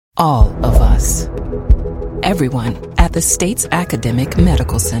all of us. Everyone at the state's academic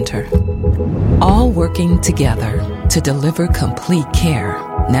medical center. All working together to deliver complete care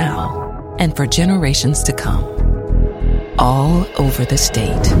now and for generations to come. All over the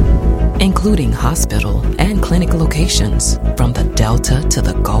state, including hospital and clinic locations from the Delta to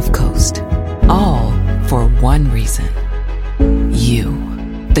the Gulf Coast. All for one reason. You,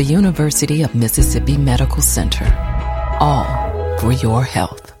 the University of Mississippi Medical Center. All for your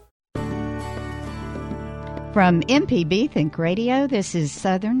health. From MPB Think Radio, this is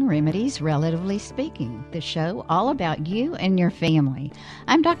Southern Remedies, Relatively Speaking, the show all about you and your family.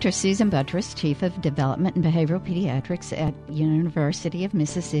 I'm Dr. Susan Buttress, Chief of Development and Behavioral Pediatrics at University of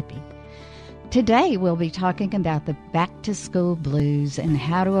Mississippi. Today, we'll be talking about the back-to-school blues and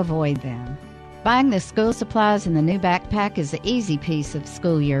how to avoid them. Buying the school supplies and the new backpack is the easy piece of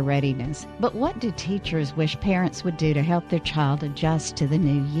school year readiness. But what do teachers wish parents would do to help their child adjust to the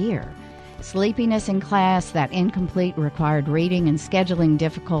new year? Sleepiness in class, that incomplete required reading, and scheduling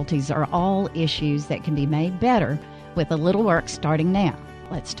difficulties are all issues that can be made better with a little work starting now.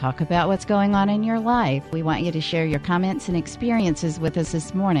 Let's talk about what's going on in your life. We want you to share your comments and experiences with us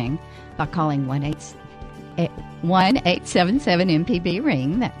this morning by calling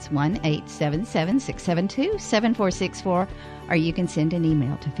 1-877-MPB-RING. That's 1-877-672-7464. Or you can send an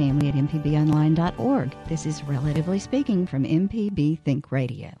email to family@mpbonline.org. This is Relatively Speaking from MPB Think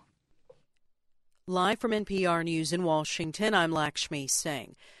Radio. Live from NPR News in Washington, I'm Lakshmi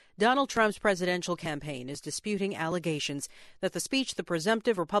Singh. Donald Trump's presidential campaign is disputing allegations that the speech the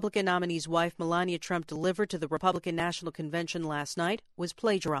presumptive Republican nominee's wife, Melania Trump, delivered to the Republican National Convention last night was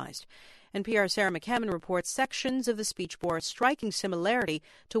plagiarized. NPR's Sarah McCammon reports sections of the speech bore a striking similarity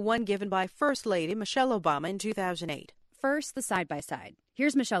to one given by First Lady Michelle Obama in 2008. First, the side-by-side.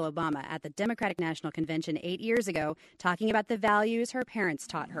 Here's Michelle Obama at the Democratic National Convention 8 years ago talking about the values her parents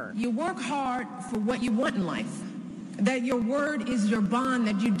taught her. You work hard for what you want in life, that your word is your bond,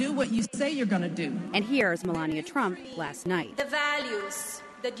 that you do what you say you're going to do. And here's Melania Trump last night. The values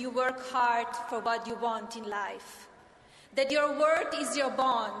that you work hard for what you want in life, that your word is your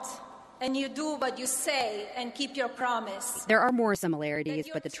bond, and you do what you say and keep your promise. There are more similarities,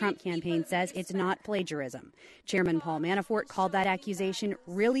 but the Trump campaign says it's not plagiarism. Chairman Paul Manafort called that accusation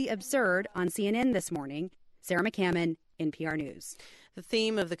really absurd on CNN this morning. Sarah McCammon, NPR News. The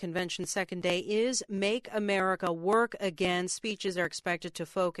theme of the convention's second day is Make America Work Again. Speeches are expected to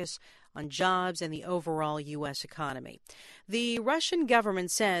focus on jobs and the overall U.S. economy. The Russian government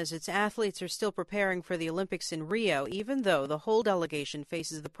says its athletes are still preparing for the Olympics in Rio, even though the whole delegation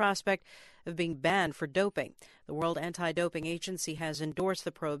faces the prospect of being banned for doping. The World Anti-Doping Agency has endorsed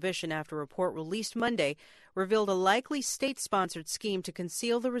the prohibition after a report released Monday revealed a likely state-sponsored scheme to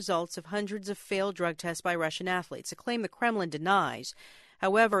conceal the results of hundreds of failed drug tests by Russian athletes, a claim the Kremlin denies.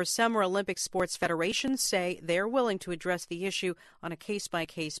 However, Summer Olympic sports federations say they're willing to address the issue on a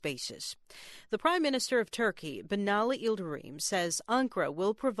case-by-case basis. The Prime Minister of Turkey, Binali Yildirim, says Ankara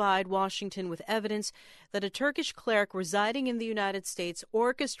will provide Washington with evidence that a Turkish cleric residing in the United States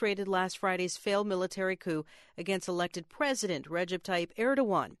orchestrated last Friday's failed military coup against elected President Recep Tayyip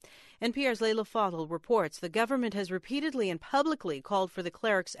Erdogan. NPR's Leila Fadel reports the government has repeatedly and publicly called for the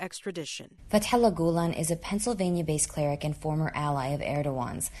cleric's extradition. Fethullah Gulen is a Pennsylvania-based cleric and former ally of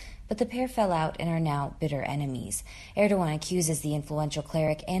Erdogan's, but the pair fell out and are now bitter enemies. Erdogan accuses the influential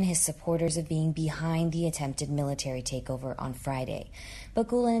cleric and his supporters of being behind the attempted military takeover on Friday. But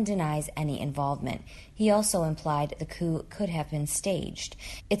Gulen denies any involvement. He also implied the coup could have been staged.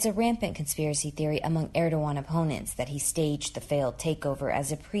 It's a rampant conspiracy theory among Erdogan opponents that he staged the failed takeover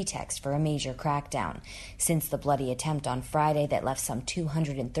as a pretext for a major crackdown. Since the bloody attempt on Friday that left some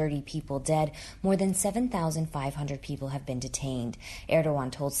 230 people dead, more than 7,500 people have been detained.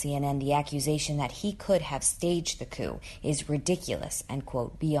 Erdogan told CNN the accusation that he could have staged the coup is ridiculous and,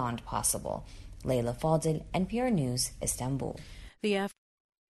 quote, beyond possible. Leila Fadel, NPR News, Istanbul. The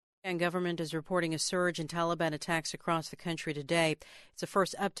Afghan government is reporting a surge in Taliban attacks across the country today. It's the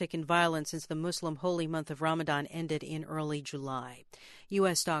first uptick in violence since the Muslim holy month of Ramadan ended in early July.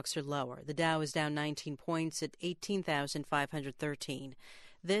 U.S. stocks are lower. The Dow is down 19 points at 18,513.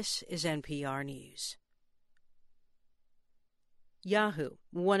 This is NPR News. Yahoo,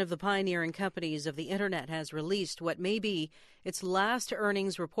 one of the pioneering companies of the Internet, has released what may be its last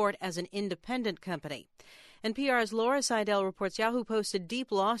earnings report as an independent company. NPR's Laura Seidel reports Yahoo posted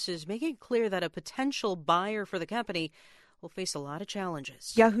deep losses, making it clear that a potential buyer for the company will face a lot of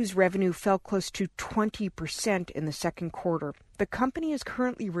challenges. Yahoo's revenue fell close to 20% in the second quarter. The company is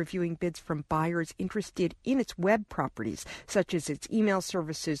currently reviewing bids from buyers interested in its web properties, such as its email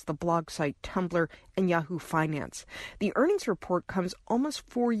services, the blog site Tumblr, and Yahoo Finance. The earnings report comes almost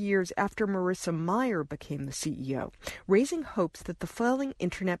 4 years after Marissa Mayer became the CEO, raising hopes that the failing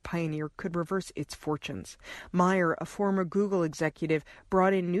internet pioneer could reverse its fortunes. Mayer, a former Google executive,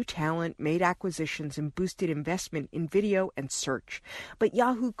 brought in new talent, made acquisitions, and boosted investment in video and search. But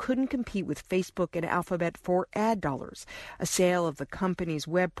Yahoo couldn't compete with Facebook and Alphabet for ad dollars. A sale of the company's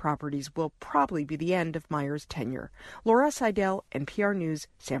web properties will probably be the end of Mayer's tenure. Laura Seidel, NPR News,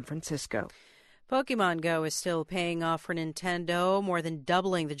 San Francisco. Pokemon Go is still paying off for Nintendo, more than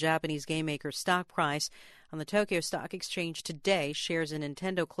doubling the Japanese game maker's stock price. On the Tokyo Stock Exchange today, shares in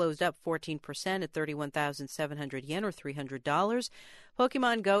Nintendo closed up 14% at 31,700 yen or $300.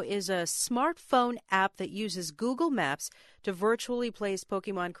 Pokemon Go is a smartphone app that uses Google Maps to virtually place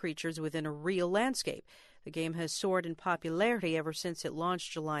Pokemon creatures within a real landscape. The game has soared in popularity ever since it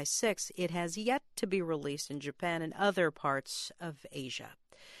launched July 6. It has yet to be released in Japan and other parts of Asia.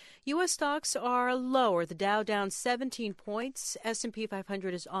 U.S. stocks are lower. The Dow down 17 points, S&P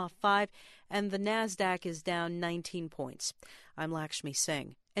 500 is off 5, and the NASDAQ is down 19 points. I'm Lakshmi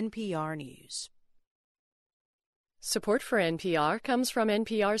Singh, NPR News. Support for NPR comes from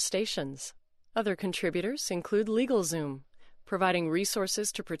NPR stations. Other contributors include LegalZoom, providing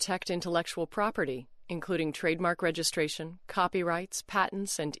resources to protect intellectual property, including trademark registration, copyrights,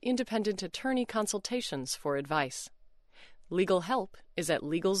 patents, and independent attorney consultations for advice. Legal help is at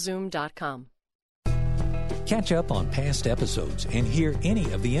LegalZoom.com. Catch up on past episodes and hear any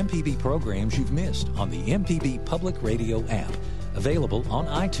of the MPB programs you've missed on the MPB Public Radio app. Available on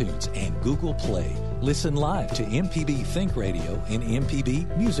iTunes and Google Play. Listen live to MPB Think Radio and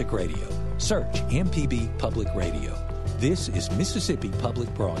MPB Music Radio. Search MPB Public Radio. This is Mississippi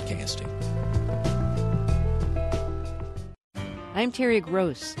Public Broadcasting. I'm Terry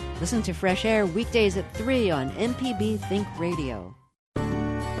Gross. Listen to Fresh Air weekdays at 3 on MPB Think Radio.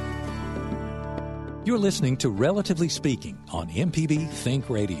 You're listening to Relatively Speaking on MPB Think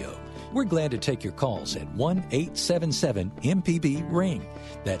Radio. We're glad to take your calls at 1-877-MPB-RING.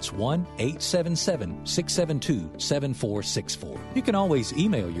 That's 1-877-672-7464. You can always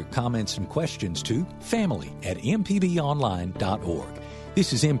email your comments and questions to family@mpbonline.org.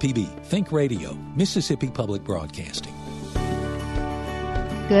 This is MPB Think Radio, Mississippi Public Broadcasting.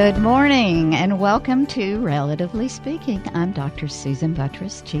 Good morning and welcome to Relatively Speaking. I'm Dr. Susan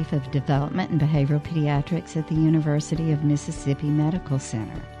Buttress, Chief of Development and Behavioral Pediatrics at the University of Mississippi Medical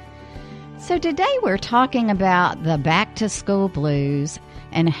Center. So today we're talking about the back-to-school blues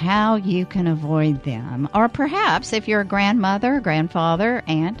and how you can avoid them. Or perhaps if you're a grandmother, grandfather,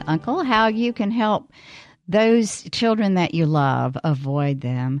 aunt, uncle, how you can help those children that you love avoid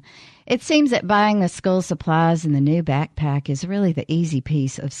them. It seems that buying the school supplies and the new backpack is really the easy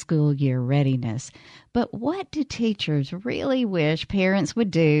piece of school year readiness. But what do teachers really wish parents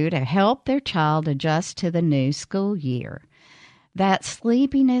would do to help their child adjust to the new school year? That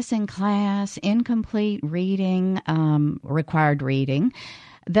sleepiness in class, incomplete reading, required reading,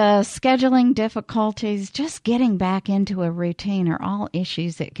 the scheduling difficulties, just getting back into a routine are all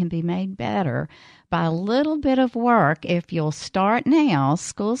issues that can be made better by a little bit of work if you'll start now.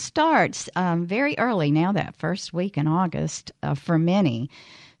 School starts very early now, that first week in August for many.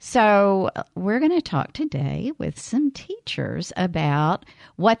 So we're going to talk today with some teachers about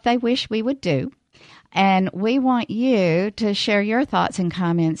what they wish we would do. And we want you to share your thoughts and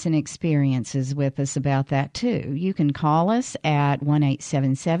comments and experiences with us about that, too. You can call us at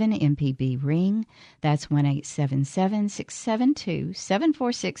 1-877-MPB-RING. That's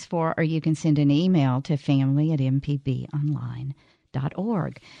 1-877-672-7464. Or you can send an email to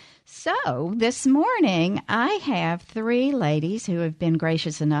family@mpbonline.org. So this morning, I have 3 ladies who have been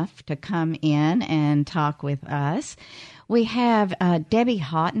gracious enough to come in and talk with us. We have Debbie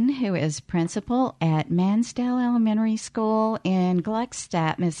Houghton, who is principal at Mansdale Elementary School in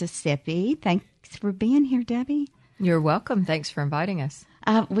Gluckstadt, Mississippi. Thanks for being here, Debbie. You're welcome. Thanks for inviting us.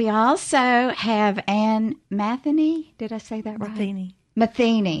 We also have Ann Matheny. Did I say that right?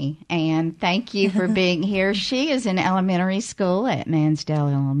 Matheny. And thank you for being here. She is in elementary school at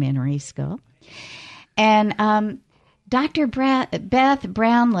Mansdale Elementary School. And Dr. Beth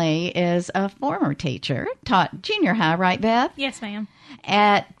Brownlee is a former teacher, taught junior high, right, Beth? Yes, ma'am.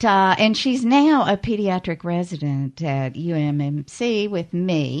 And she's now a pediatric resident at UMMC with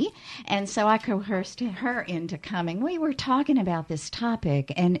me, and so I coerced her into coming. We were talking about this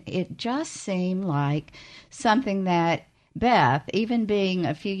topic, and it just seemed like something that Beth, even being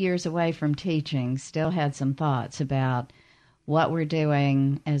a few years away from teaching, still had some thoughts about what we're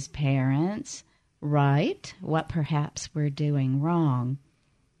doing as parents, right, what perhaps we're doing wrong,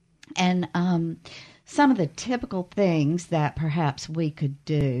 and some of the typical things that perhaps we could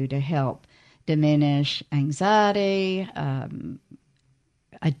do to help diminish anxiety,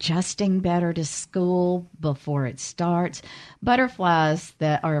 adjusting better to school before it starts. Butterflies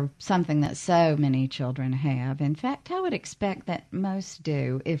that are something that so many children have. In fact, I would expect that most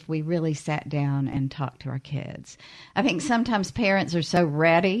do if we really sat down and talked to our kids. I think sometimes parents are so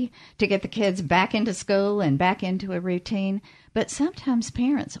ready to get the kids back into school and back into a routine, but sometimes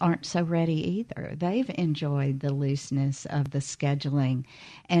parents aren't so ready either. They've enjoyed the looseness of the scheduling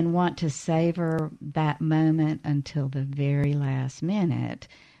and want to savor that moment until the very last minute,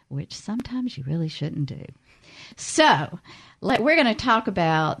 which sometimes you really shouldn't do. So we're going to talk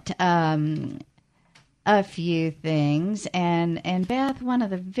about a few things. And Beth, one of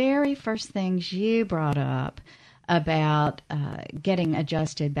the very first things you brought up about getting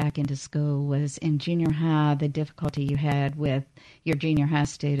adjusted back into school was in junior high, the difficulty you had with your junior high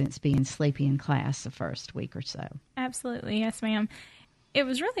students being sleepy in class the first week or so. Absolutely. Yes, ma'am. It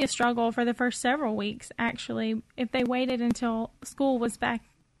was really a struggle for the first several weeks, actually. If they waited until school was back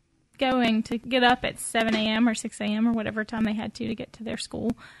going to get up at 7 a.m. or 6 a.m. or whatever time they had to get to their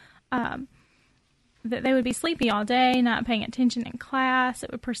school, that they would be sleepy all day, not paying attention in class.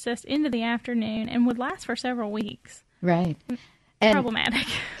 It would persist into the afternoon and would last for several weeks. Right. And problematic.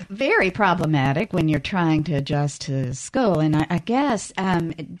 Very problematic when you're trying to adjust to school. And I guess,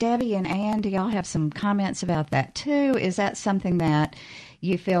 Debbie and Ann, do y'all have some comments about that too? Is that something that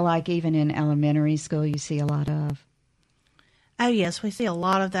you feel like even in elementary school you see a lot of? Oh, yes, we see a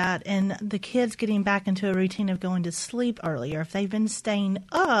lot of that. And the kids getting back into a routine of going to sleep earlier. If they've been staying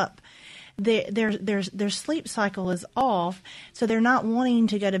up, their sleep cycle is off, so they're not wanting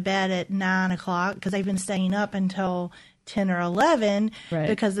to go to bed at 9 o'clock because they've been staying up until 10 or 11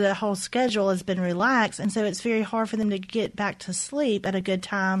 because the whole schedule has been relaxed, and so it's very hard for them to get back to sleep at a good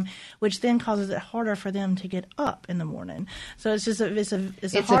time, which then causes it harder for them to get up in the morning. So it's just it's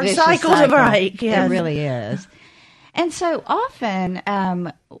a hard cycle to break. Yes. It really is. And so often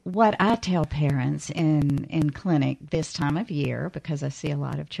what I tell parents in clinic this time of year, because I see a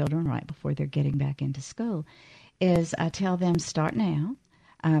lot of children right before they're getting back into school, is I tell them start now,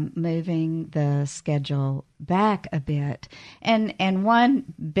 moving the schedule back a bit. And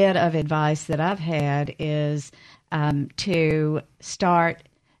one bit of advice that I've had is to start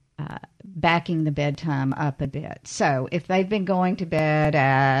backing the bedtime up a bit. So if they've been going to bed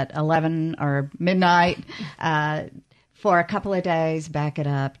at 11 or midnight for a couple of days, back it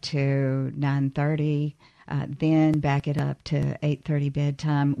up to 9:30, then back it up to 8:30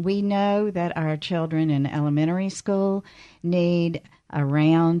 bedtime. We know that our children in elementary school need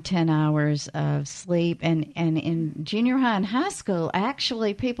around 10 hours of sleep. And in junior high and high school,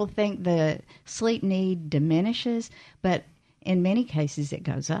 actually, people think the sleep need diminishes, but in many cases it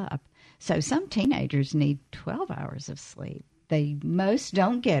goes up. So some teenagers need 12 hours of sleep. Most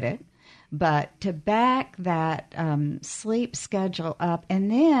don't get it, but to back that sleep schedule up,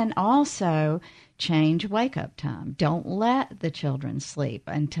 and then also change wake-up time. Don't let the children sleep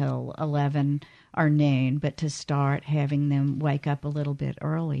until 11 or noon, but to start having them wake up a little bit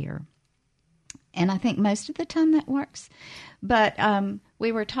earlier. And I think most of the time that works. But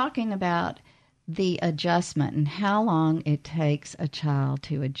we were talking about the adjustment and how long it takes a child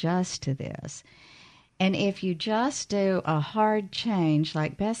to adjust to this. And if you just do a hard change,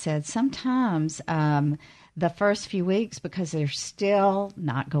 like Beth said, sometimes the first few weeks, because they're still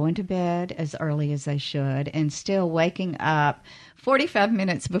not going to bed as early as they should and still waking up 45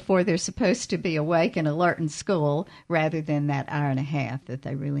 minutes before they're supposed to be awake and alert in school rather than that hour and a half that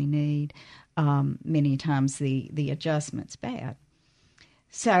they really need, many times the adjustment's bad.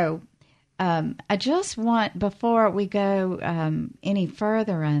 So I just want, before we go any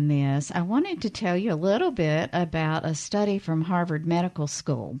further on this, I wanted to tell you a little bit about a study from Harvard Medical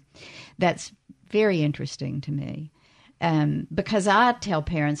School that's very interesting to me, because I tell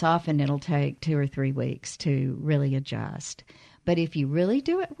parents often it'll take 2 or 3 weeks to really adjust. But if you really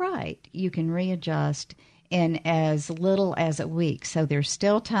do it right, you can readjust in as little as a week. So there's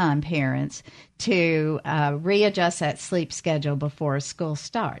still time, parents, to readjust that sleep schedule before school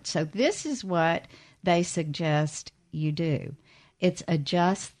starts. So this is what they suggest you do. It's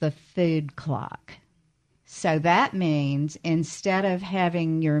adjust the food clock. So that means instead of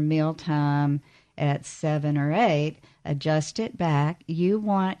having your mealtime at 7 or 8, adjust it back. You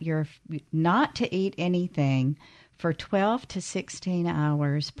want your not to eat anything for 12 to 16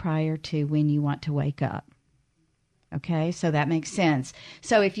 hours prior to when you want to wake up. Okay, so that makes sense.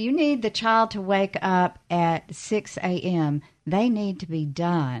 So if you need the child to wake up at 6 a.m., they need to be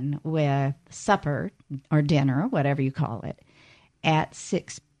done with supper or dinner, whatever you call it, at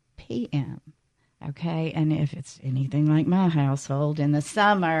 6 p.m. Okay, and if it's anything like my household, in the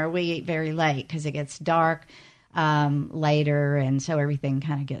summer we eat very late because it gets dark later, and so everything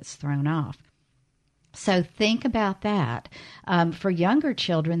kind of gets thrown off. So think about that. For younger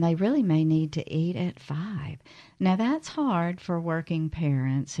children, they really may need to eat at 5. Now, that's hard for working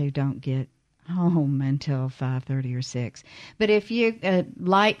parents who don't get home until 5:30 or 6. But if you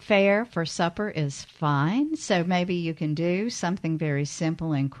light fare for supper is fine. So maybe you can do something very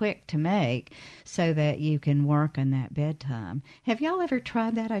simple and quick to make so that you can work on that bedtime. Have y'all ever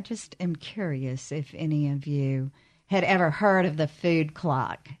tried that? I just am curious if any of you had ever heard of the food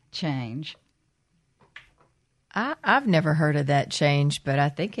clock change. I've never heard of that change, but I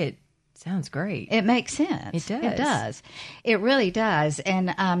think it sounds great. It makes sense. It does. It does. It really does.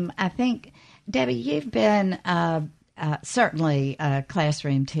 And I think, Debbie, you've been certainly a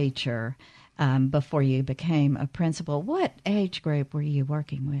classroom teacher before you became a principal. What age group were you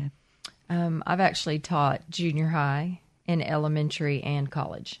working with? I've actually taught junior high and elementary and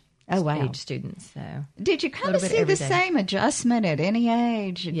college. Oh, wow. Age students. So did you kind of see the same adjustment at any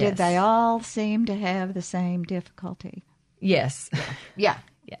age? Yes. Did they all seem to have the same difficulty? Yes. Yeah.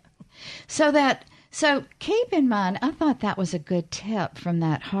 Yeah. So keep in mind, I thought that was a good tip from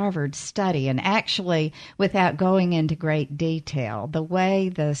that Harvard study. And actually, without going into great detail, the way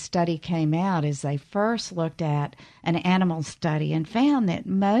the study came out is they first looked at an animal study and found that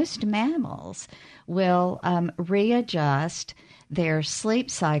most mammals will readjust their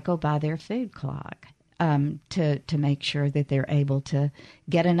sleep cycle by their food clock to make sure that they're able to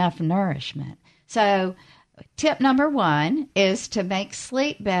get enough nourishment. So tip number 1 is to make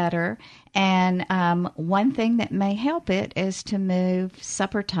sleep better. And one thing that may help it is to move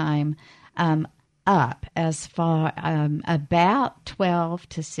supper time up as far about 12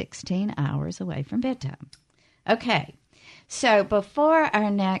 to 16 hours away from bedtime. Okay. So before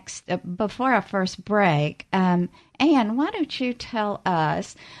our first break, Anne, why don't you tell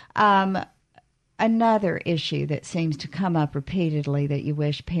us another issue that seems to come up repeatedly that you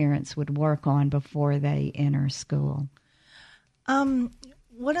wish parents would work on before they enter school?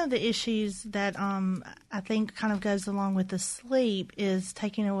 One of the issues that I think kind of goes along with the sleep is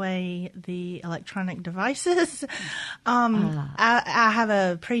taking away the electronic devices. I have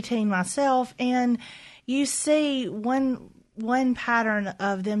a preteen myself, and you see one pattern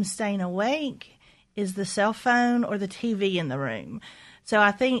of them staying awake is the cell phone or the TV in the room. So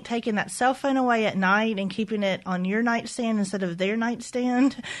I think taking that cell phone away at night and keeping it on your nightstand instead of their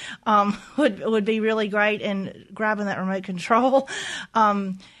nightstand would be really great, and grabbing that remote control.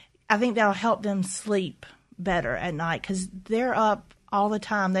 I think that'll help them sleep better at night because they're up all the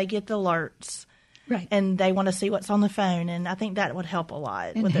time. They get the alerts. Right. And they want to see what's on the phone, and I think that would help a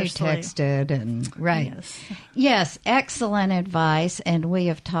lot with their sleep. Texted and right. Yes, excellent advice, and we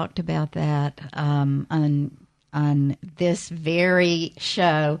have talked about that on this very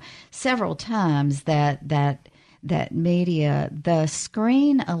show several times. That media, the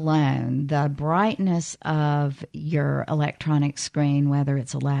screen alone, the brightness of your electronic screen, whether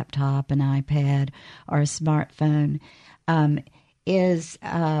it's a laptop, an iPad, or a smartphone, is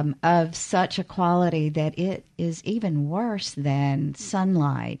of such a quality that it is even worse than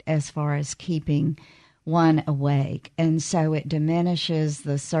sunlight as far as keeping one awake. And so it diminishes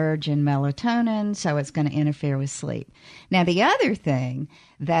the surge in melatonin, so it's going to interfere with sleep. Now, the other thing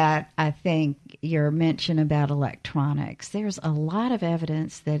that I think your mention about electronics, there's a lot of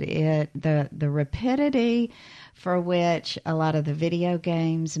evidence that the rapidity for which a lot of the video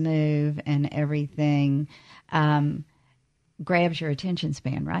games move and everything grabs your attention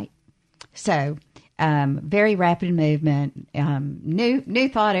span, right? So very rapid movement, new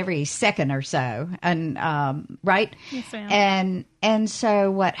thought every second or so, and right? Yes, ma'am. And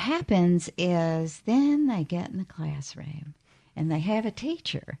so what happens is then they get in the classroom and they have a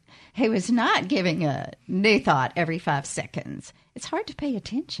teacher who is not giving a new thought every 5 seconds. It's hard to pay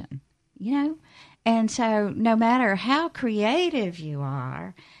attention, you know? And so no matter how creative you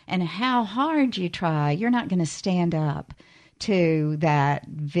are and how hard you try, you're not going to stand up to that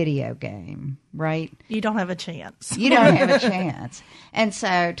video game, right? You don't have a chance. You don't have a chance. And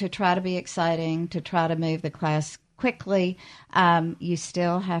so to try to be exciting, to try to move the class quickly, you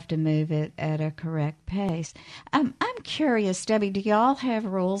still have to move it at a correct pace. I'm curious, Debbie, do y'all have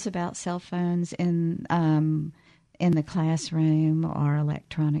rules about cell phones in the classroom or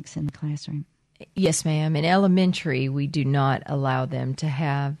electronics in the classroom? Yes, ma'am. In elementary, we do not allow them to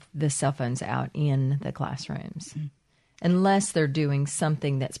have the cell phones out in the classrooms. Mm-hmm. Unless they're doing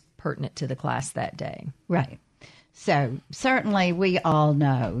something that's pertinent to the class that day. Right. So certainly we all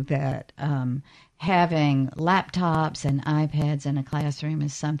know that having laptops and iPads in a classroom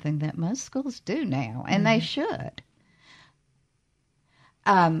is something that most schools do now, and they should.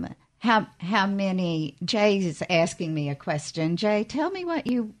 How many? Jay is asking me a question. Jay, tell me what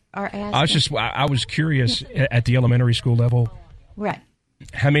you are asking. I was curious at the elementary school level. Right.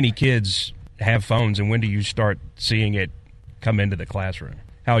 How many kids have phones, and when do you start seeing it come into the classroom?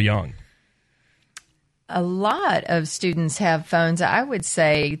 How young? A lot of students have phones. I would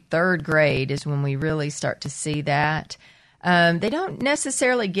say third grade is when we really start to see that. They don't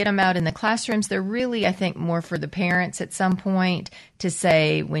necessarily get them out in the classrooms. They're really, I think, more for the parents at some point to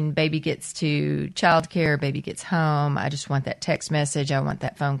say when baby gets to childcare, baby gets home, I just want that text message, I want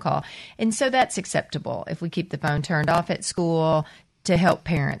that phone call. And so that's acceptable if we keep the phone turned off at school to help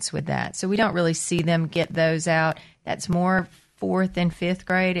parents with that. So we don't really see them get those out. That's more fourth and fifth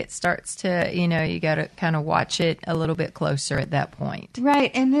grade. It starts to, you got to kind of watch it a little bit closer at that point.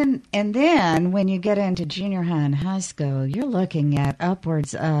 Right. And then when you get into junior high and high school, you're looking at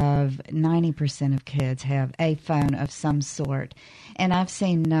upwards of 90% of kids have a phone of some sort. And I've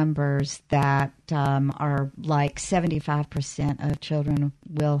seen numbers that are like 75% of children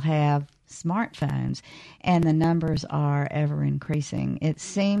will have smartphones, and the numbers are ever increasing. It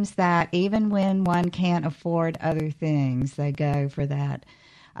seems that even when one can't afford other things, they go for that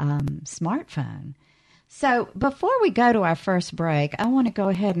smartphone. So before we go to our first break, I want to go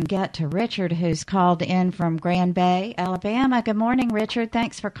ahead and get to Richard, who's called in from Grand Bay, Alabama. Good morning, Richard.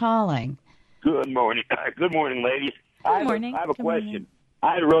 Thanks for calling. Good morning. Good morning, ladies. Good morning. I have a question.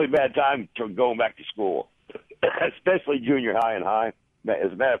 I had a really bad time going back to school, especially junior high and high.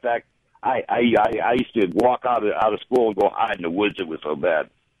 As a matter of fact, I used to walk out of school and go hide in the woods. It was so bad.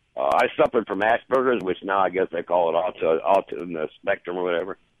 I suffered from Asperger's, which now I guess they call it autism spectrum or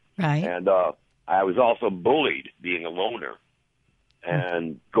whatever. Right. And I was also bullied, being a loner.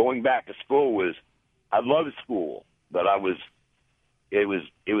 And going back to school I loved school, but it was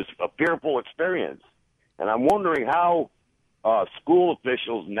a fearful experience. And I'm wondering how school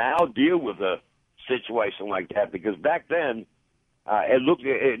officials now deal with a situation like that, because back then, it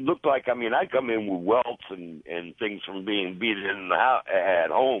looked like, I come in with welts and things from being beaten in the house, at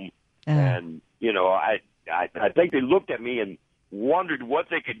home, and I think they looked at me and wondered what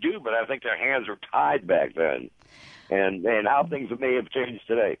they could do, but I think their hands were tied back then, and how things may have changed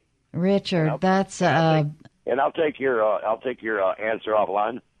today. Richard, and I'll take your answer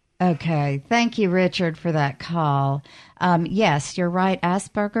offline. Okay. Thank you, Richard, for that call. Yes, you're right.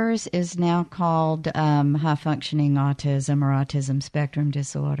 Asperger's is now called high-functioning autism or autism spectrum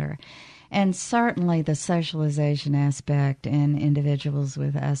disorder. And certainly the socialization aspect in individuals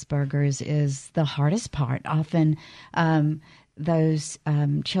with Asperger's is the hardest part. Often those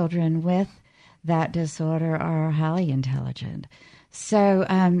children with that disorder are highly intelligent. So,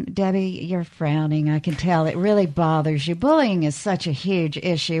 Debbie, you're frowning. I can tell it really bothers you. Bullying is such a huge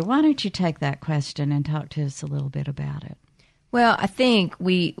issue. Why don't you take that question and talk to us a little bit about it? Well, I think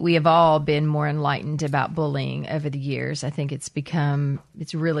we have all been more enlightened about bullying over the years. I think it's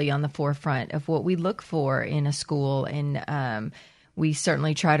really on the forefront of what we look for in a school, and we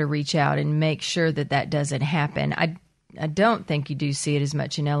certainly try to reach out and make sure that doesn't happen. I don't think you do see it as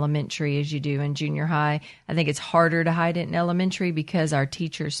much in elementary as you do in junior high. I think it's harder to hide it in elementary because our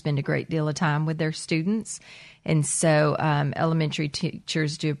teachers spend a great deal of time with their students. And so elementary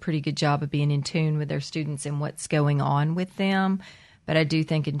teachers do a pretty good job of being in tune with their students and what's going on with them. But I do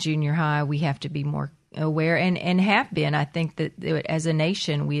think in junior high we have to be more aware and have been. I think that as a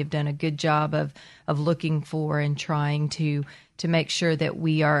nation we have done a good job of looking for and trying to make sure that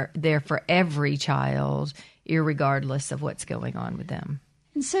we are there for every child, irregardless of what's going on with them.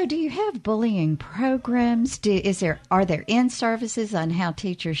 And so do you have bullying programs? Are there in-services on how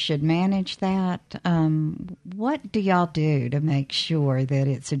teachers should manage that? What do y'all do to make sure that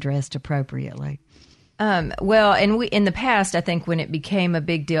it's addressed appropriately? Well, and in the past, I think when it became a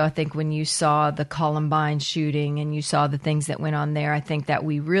big deal, I think when you saw the Columbine shooting and you saw the things that went on there, I think that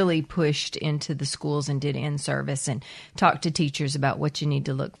we really pushed into the schools and did in-service and talked to teachers about what you need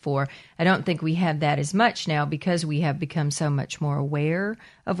to look for. I don't think we have that as much now because we have become so much more aware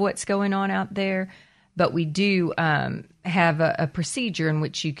of what's going on out there. But we do have a procedure in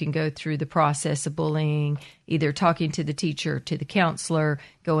which you can go through the process of bullying, either talking to the teacher, to the counselor,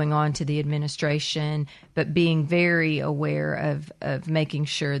 going on to the administration, but being very aware of making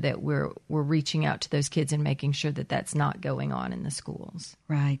sure that we're reaching out to those kids and making sure that that's not going on in the schools.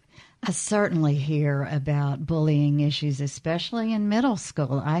 Right. I certainly hear about bullying issues, especially in middle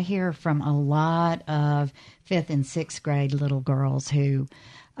school. I hear from a lot of 5th and 6th grade little girls who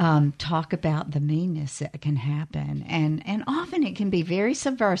talk about the meanness that can happen. And often it can be very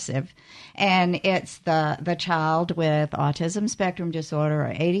subversive. And it's the child with autism spectrum disorder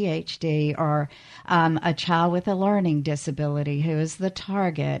or ADHD or a child with a learning disability who is the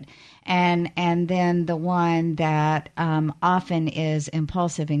target. And then the one that often is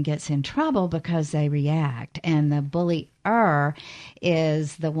impulsive and gets in trouble because they react. And the bullier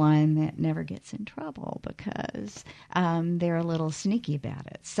is the one that never gets in trouble because they're a little sneaky about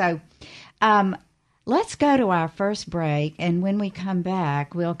it. So let's go to our first break. And when we come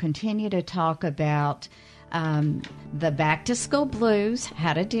back, we'll continue to talk about the back-to-school blues,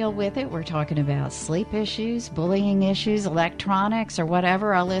 how to deal with it. We're talking about sleep issues, bullying issues, electronics, or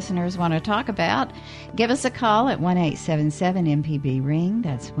whatever our listeners want to talk about. Give us a call at 1-877-MPB-RING.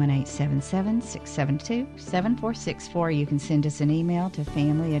 That's 1-877-672-7464. You can send us an email to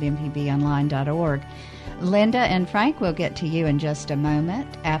family@mpbonline.org. Linda and Frank will get to you in just a moment.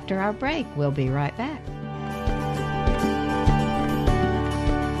 After our break, we'll be right back.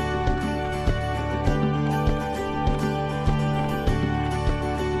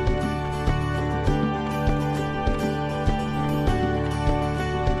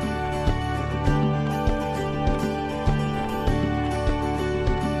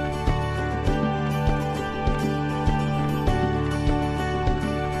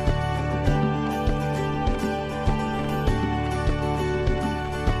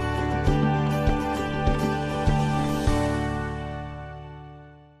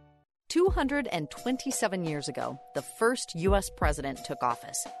 And 27 years ago, the first U.S. president took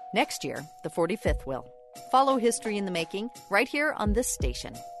office. Next year, the 45th will. Follow history in the making right here on this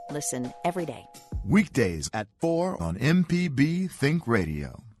station. Listen every day. Weekdays at 4 on MPB Think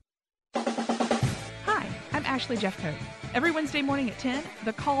Radio. Hi, I'm Ashley Jeffcoat. Every Wednesday morning at 10,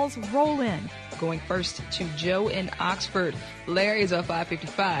 the calls roll in. Going first to Joe in Oxford. Larry is at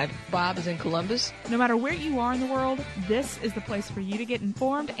 555. Bob is in Columbus. No matter where you are in the world, this is the place for you to get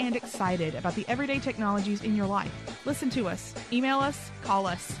informed and excited about the everyday technologies in your life. Listen to us. Email us. Call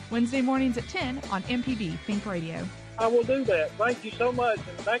us. Wednesday mornings at 10 on MPB Think Radio. I will do that. Thank you so much.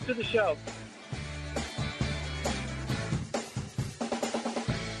 And back to the show.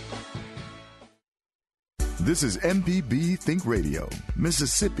 This is MPB Think Radio,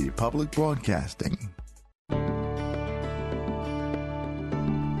 Mississippi Public Broadcasting.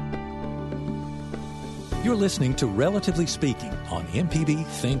 You're listening to Relatively Speaking on MPB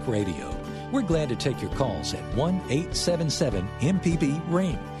Think Radio. We're glad to take your calls at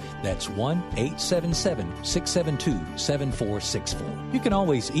 1-877-MPB-RING. That's 1-877-672-7464. You can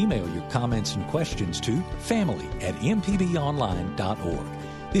always email your comments and questions to family@mpbonline.org.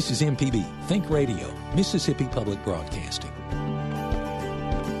 This is MPB Think Radio, Mississippi Public Broadcasting.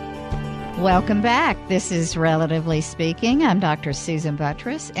 Welcome back. This is Relatively Speaking. I'm Dr. Susan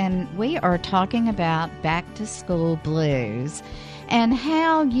Buttress, and we are talking about back-to-school blues and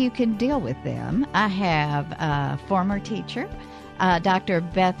how you can deal with them. I have a former teacher, Dr.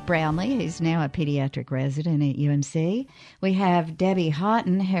 Beth Brownlee, who's now a pediatric resident at UMC. We have Debbie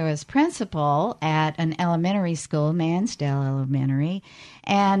Houghton, who is principal at an elementary school, Mansdale Elementary,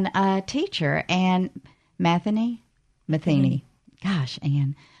 and a teacher, Ann Matheny. Gosh,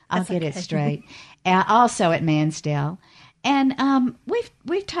 Ann, I'll get it straight. Also at Mansdale. And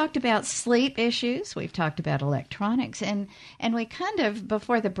we've talked about sleep issues. We've talked about electronics, and we kind of,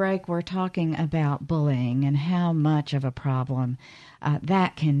 before the break, we're talking about bullying and how much of a problem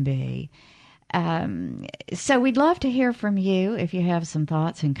that can be. So we'd love to hear from you if you have some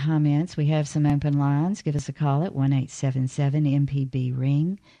thoughts and comments. We have some open lines. Give us a call at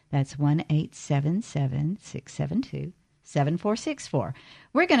 1-877-MPB-RING. That's 1-877-672-7464.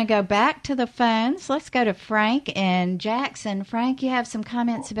 We're going to go back to the phones. Let's go to Frank in Jackson. Frank, you have some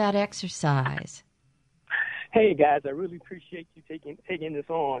comments about exercise. Hey, guys, I really appreciate you taking this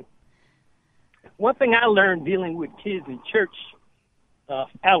on. One thing I learned dealing with kids in church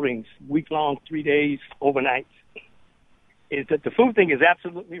outings, week-long, 3 days, overnight, is that the food thing is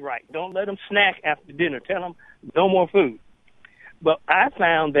absolutely right. Don't let them snack after dinner. Tell them no more food. But I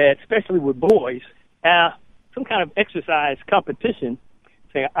found that, especially with boys, some kind of exercise competition,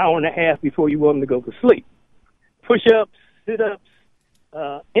 say an hour and a half before you want them to go to sleep. Push-ups, sit-ups,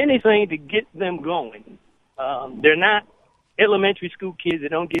 anything to get them going. They're not elementary school kids. They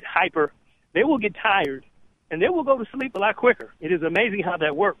don't get hyper. They will get tired, and they will go to sleep a lot quicker. It is amazing how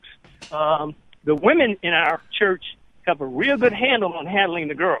that works. The women in our church have a real good handle on handling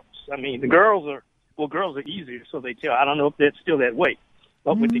the girls. I mean, the girls are easier, so they tell. I don't know if that's still that way.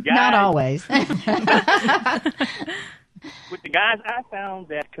 But with the guys, not always. With the guys, I found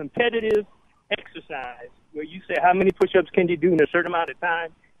that competitive exercise, where you say how many push-ups can you do in a certain amount of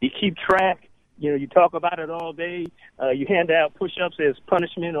time, You keep track. You talk about it all day. You hand out push-ups as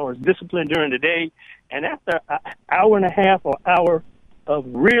punishment or as discipline during the day. And after an hour and a half or hour of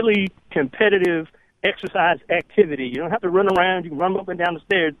really competitive exercise activity, you don't have to run around. You can run up and down the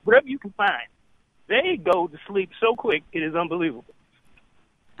stairs, whatever you can find. They go to sleep so quick, it is unbelievable.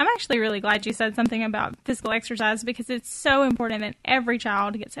 I'm actually really glad you said something about physical exercise because it's so important that every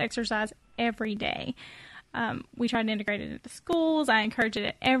child gets exercise every day. We try to integrate it into schools. I encourage it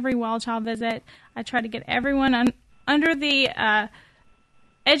at every wild child visit. I try to get everyone under the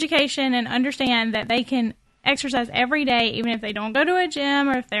education and understand that they can exercise every day, even if they don't go to a gym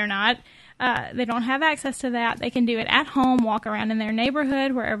or if they're not, they don't have access to that. They can do it at home, walk around in their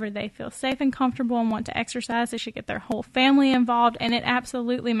neighborhood, wherever they feel safe and comfortable and want to exercise. They should get their whole family involved, and it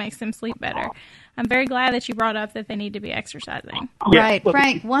absolutely makes them sleep better. I'm very glad that you brought up that they need to be exercising. Right.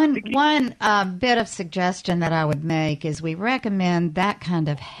 Frank, one bit of suggestion that I would make is we recommend that kind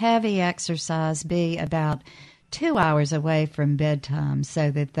of heavy exercise be about 2 hours away from bedtime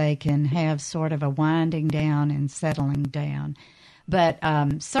so that they can have sort of a winding down and settling down. But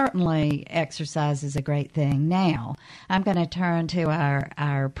certainly exercise is a great thing. Now, I'm going to turn to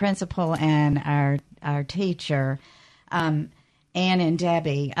our principal and our teacher, Ann and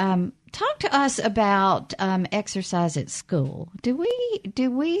Debbie. Talk to us about exercise at school. Do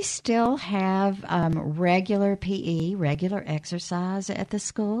we still have regular PE, regular exercise at the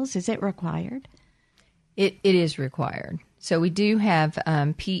schools? Is it required? It is required. So we do have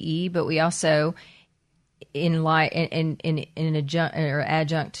PE, but we also in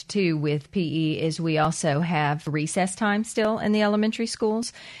adjunct to with PE is we also have recess time still in the elementary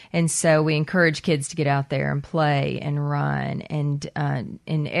schools, and so we encourage kids to get out there and play and run, and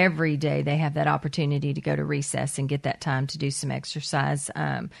every day they have that opportunity to go to recess and get that time to do some exercise.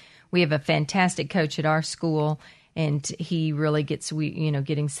 We have a fantastic coach at our school, and he really gets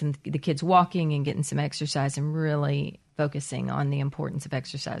getting the kids walking and getting some exercise and really focusing on the importance of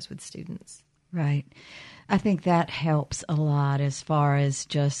exercise with students. Right. I think that helps a lot as far as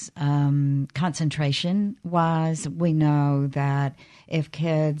just concentration-wise. We know that if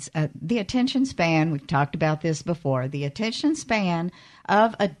kids, the attention span, we've talked about this before, the attention span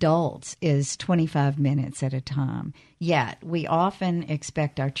of adults is 25 minutes at a time. Yet we often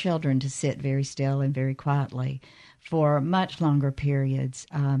expect our children to sit very still and very quietly for much longer periods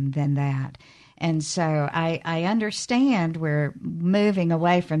than that. And so I understand we're moving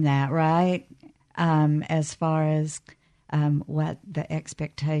away from that, right? As far as what the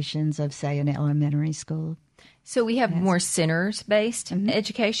expectations of, say, an elementary school. So we have more centers-based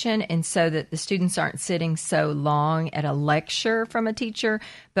education, and so that the students aren't sitting so long at a lecture from a teacher,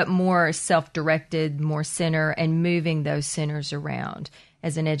 but more self-directed, more center, and moving those centers around.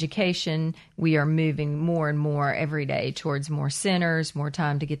 As an education, we are moving more and more every day towards more centers, more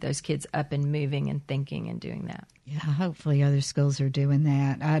time to get those kids up and moving and thinking and doing that. Yeah, hopefully other schools are doing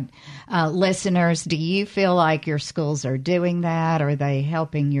that. Listeners, do you feel like your schools are doing that? Are they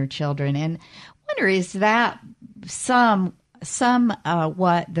helping your children? And I wonder, is that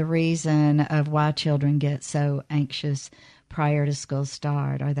what the reason of why children get so anxious prior to school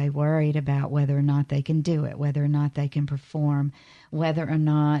start? Are they worried about whether or not they can do it, whether or not they can perform, whether or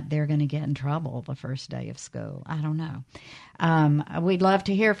not they're going to get in trouble the first day of school? I don't know. We'd love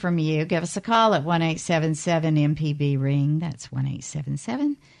to hear from you. Give us a call at 1-877-MPB-RING. That's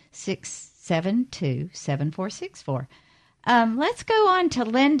 1-877-672-7464. Let's go on to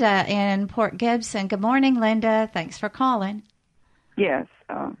Linda in Port Gibson. Good morning, Linda. Thanks for calling. Yes.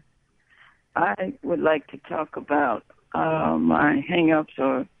 I would like to talk about my hang-ups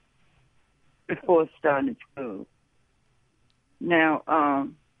or before starting school. Now,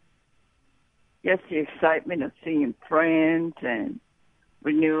 yes, the excitement of seeing friends and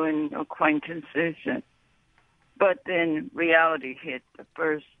renewing acquaintances, but then reality hit the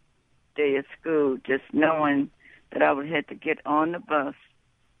first day of school, just knowing that I would have to get on the bus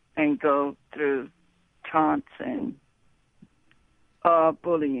and go through taunts and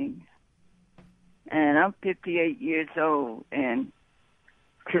bullying. And I'm 58 years old, and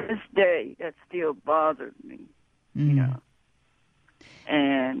to this day, that still bothers me, you know.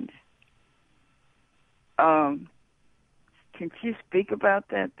 And can you speak about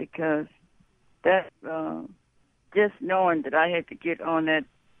that? Because that, just knowing that I had to get on that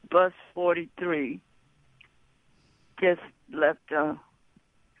bus 43 just left a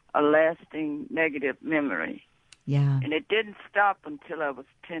lasting negative memory. Yeah. And it didn't stop until I was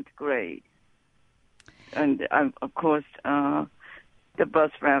 10th grade. And, of course, the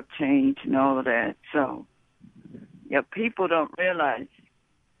bus route changed and all of that. So, yeah, people don't realize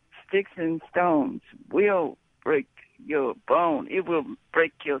sticks and stones will break your bone. It will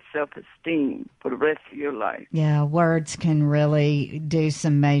break your self-esteem for the rest of your life. Yeah, words can really do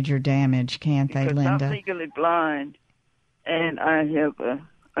some major damage, can't they, Because Linda? I'm legally blind, and I have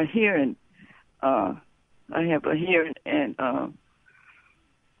a hearing. I have a hearing and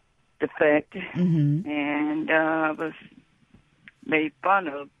defect, and I was made fun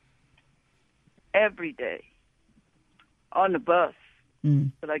of every day on the bus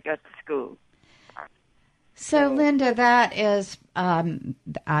till I got to school. So, Linda, that is,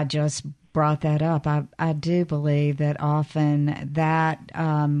 I just brought that up. I do believe that often that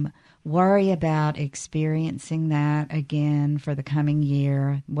worry about experiencing that again for the coming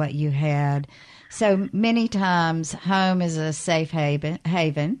year, what you had. So many times home is a safe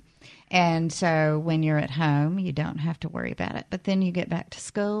haven. And so when you're at home, you don't have to worry about it. But then you get back to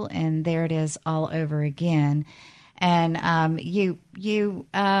school, and there it is all over again. And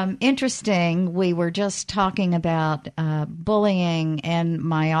interesting, we were just talking about bullying in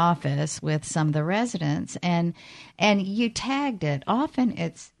my office with some of the residents, and you tagged it. Often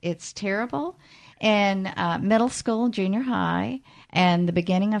it's terrible in middle school, junior high, and the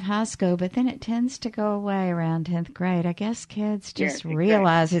beginning of high school, but then it tends to go away around 10th grade. I guess kids just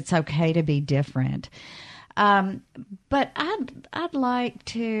realize it's okay to be different. But I'd like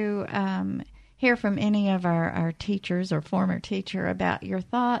to hear from any of our teachers or former teacher about your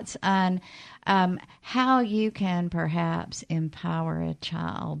thoughts on how you can perhaps empower a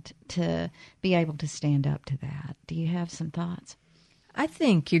child to be able to stand up to that. Do you have some thoughts? I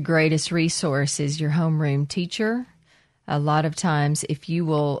think your greatest resource is your homeroom teacher. A lot of times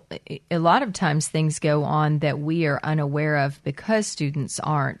things go on that we are unaware of because students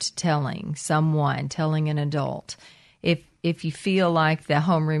aren't telling an adult. If you feel like the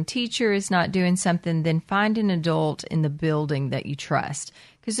homeroom teacher is not doing something, then find an adult in the building that you trust.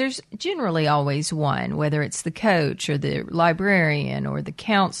 Because there's generally always one, whether it's the coach or the librarian or the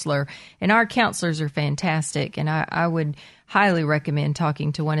counselor. And our counselors are fantastic, and I would highly recommend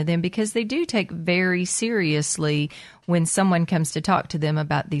talking to one of them because they do take very seriously when someone comes to talk to them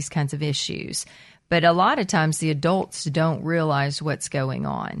about these kinds of issues. But a lot of times the adults don't realize what's going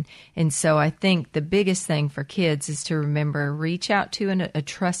on. And so I think the biggest thing for kids is to remember, reach out to a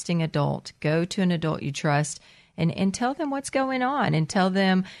trusting adult, go to an adult you trust, and tell them what's going on, and tell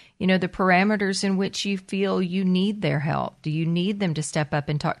them, the parameters in which you feel you need their help. Do you need them to step up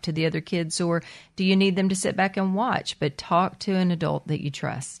and talk to the other kids, or do you need them to sit back and watch? But talk to an adult that you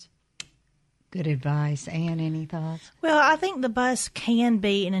trust. Good advice. Anne, any thoughts? Well, I think the bus can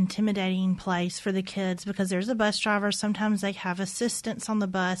be an intimidating place for the kids because there's a bus driver. Sometimes they have assistants on the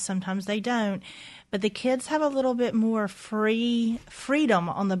bus. Sometimes they don't. But the kids have a little bit more freedom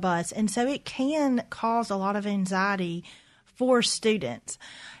on the bus. And so it can cause a lot of anxiety for students.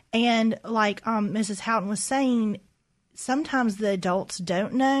 And like Mrs. Houghton was saying, sometimes the adults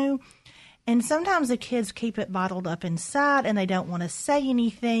don't know. And sometimes the kids keep it bottled up inside and they don't want to say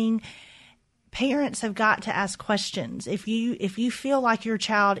anything. Parents have got to ask questions. If you feel like your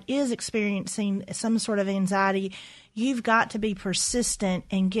child is experiencing some sort of anxiety, you've got to be persistent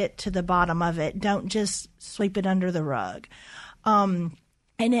and get to the bottom of it. Don't just sweep it under the rug. And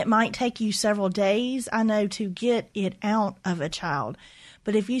it might take you several days, I know, to get it out of a child.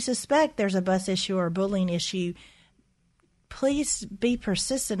 But if you suspect there's a bus issue or a bullying issue, please be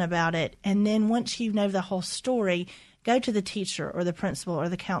persistent about it. And then once you know the whole story, go to the teacher or the principal or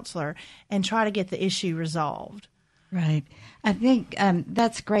the counselor and try to get the issue resolved. Right. I think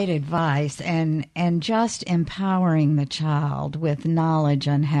that's great advice, and just empowering the child with knowledge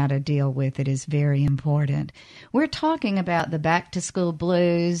on how to deal with it is very important. We're talking about the back-to-school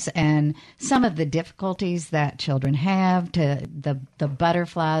blues and some of the difficulties that children have, to the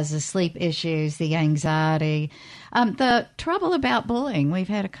butterflies, the sleep issues, the anxiety, the trouble about bullying. We've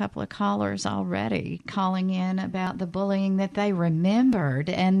had a couple of callers already calling in about the bullying that they remembered,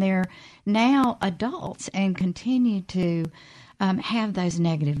 and they're now adults and continue to have those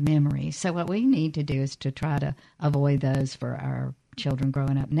negative memories. So what we need to do is to try to avoid those for our children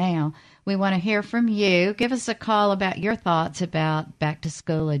growing up now. We want to hear from you. Give us a call about your thoughts about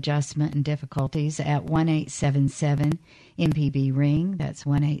back-to-school adjustment and difficulties at 1-877-MPB-RING. That's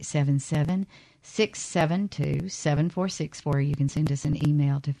 1-877-672-7464. You can send us an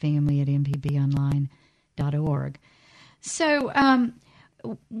email to family@mpbonline.org. So,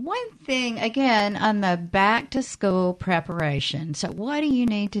 one thing, again, on the back-to-school preparation. So what do you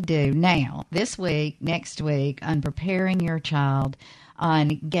need to do now, this week, next week, on preparing your child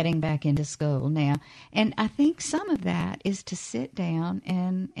on getting back into school now? And I think some of that is to sit down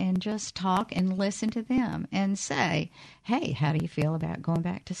and just talk and listen to them and say, hey, how do you feel about going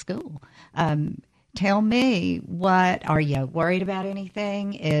back to school? tell me, what are you worried about?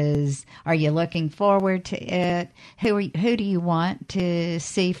 Anything? Are you looking forward to it? Who do you want to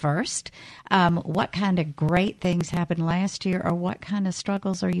see first? What kind of great things happened last year, or what kind of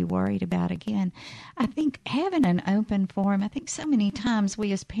struggles are you worried about again? I think having an open forum, I think so many times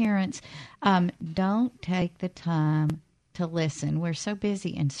we as parents don't take the time to listen. We're so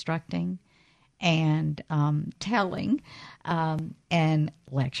busy instructing and telling and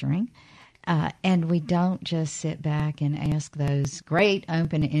lecturing. And we don't just sit back and ask those great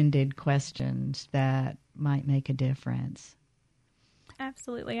open-ended questions that might make a difference.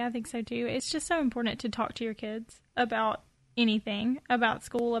 Absolutely. I think so too. It's just so important to talk to your kids about anything, about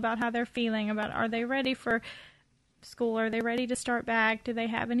school, about how they're feeling, about are they ready for school? Are they ready to start back? Do they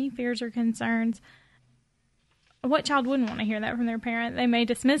have any fears or concerns? What child wouldn't want to hear that from their parent? They may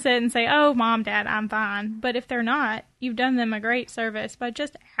dismiss it and say, oh, Mom, Dad, I'm fine. But if they're not, you've done them a great service by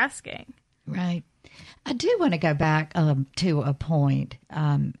just asking. Right. I do want to go back to a point,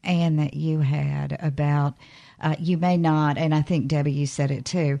 Anne, that you had about you may not, and I think, Debbie, you said it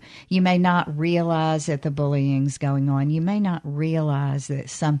too, you may not realize that the bullying's going on. You may not realize that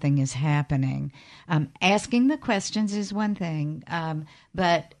something is happening. Asking the questions is one thing,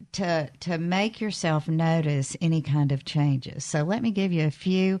 but to make yourself notice any kind of changes. So let me give you a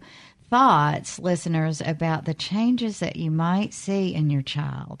few thoughts, listeners, about the changes that you might see in your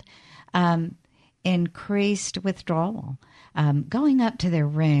child. Increased withdrawal, going up to their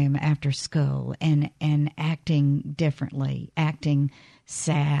room after school and acting differently, acting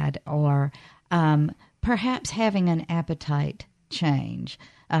sad, or perhaps having an appetite change,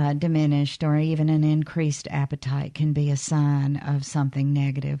 diminished, or even an increased appetite can be a sign of something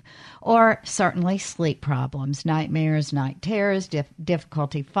negative. Or certainly sleep problems, nightmares, night terrors,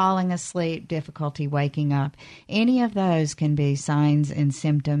 difficulty falling asleep, difficulty waking up. Any of those can be signs and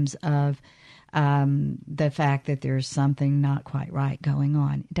symptoms of the fact that there's something not quite right going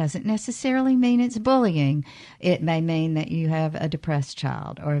on. It doesn't necessarily mean it's bullying. It may mean that you have a depressed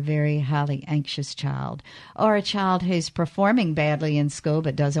child, or a very highly anxious child, or a child who's performing badly in school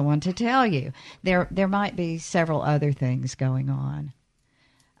but doesn't want to tell you. There might be several other things going on.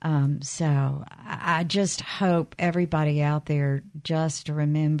 So I just hope everybody out there just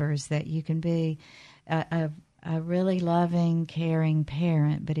remembers that you can be a really loving, caring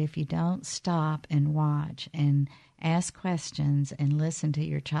parent, but if you don't stop and watch and ask questions and listen to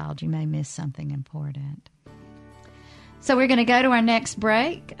your child, you may miss something important. So we're going to go to our next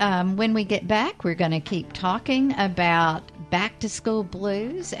break. When we get back, we're going to keep talking about back-to-school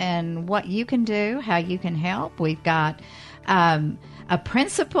blues and what you can do, how you can help. We've got a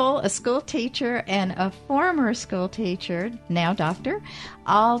principal, a school teacher, and a former school teacher, now doctor,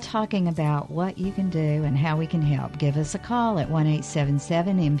 all talking about what you can do and how we can help. Give us a call at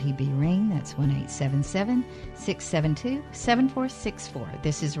 1-877-MPB-RING. That's 1-877-672-7464.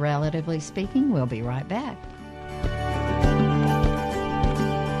 This is Relatively Speaking. We'll be right back.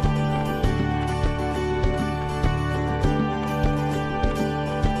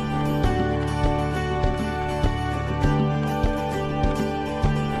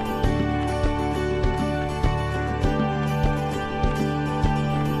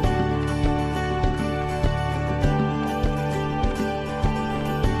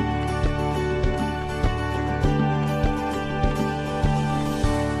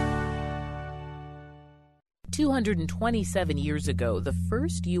 "227 years ago, the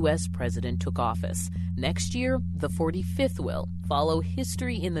first U.S. president took office. Next year, the 45th will. Follow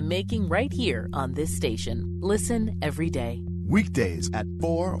history in the making right here on this station. Listen every day. Weekdays at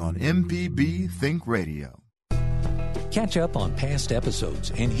 4 on MPB Think Radio. Catch up on past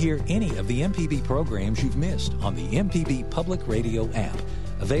episodes and hear any of the MPB programs you've missed on the MPB Public Radio app.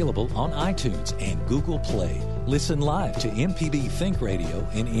 Available on iTunes and Google Play. Listen live to MPB Think Radio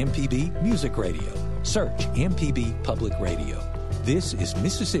and MPB Music Radio. Search MPB Public Radio. This is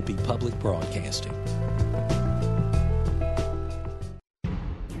Mississippi Public Broadcasting.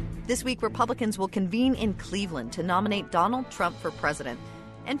 This week, Republicans will convene in Cleveland to nominate Donald Trump for president.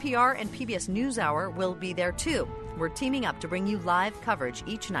 NPR and PBS NewsHour will be there, too. We're teaming up to bring you live coverage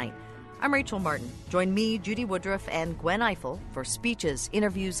each night. I'm Rachel Martin. Join me, Judy Woodruff, and Gwen Eiffel for speeches,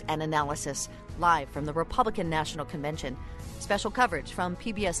 interviews, and analysis live from the Republican National Convention. Special coverage from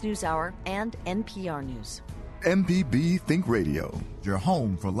PBS NewsHour and NPR News. MPB Think Radio, your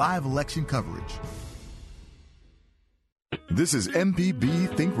home for live election coverage. This is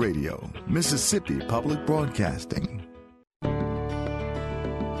MPB Think Radio, Mississippi Public Broadcasting.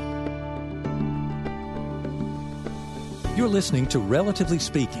 You're listening to Relatively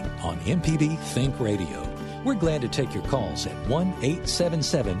Speaking on MPB Think Radio. We're glad to take your calls at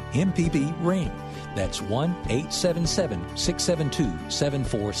 1-877-MPB-RING. That's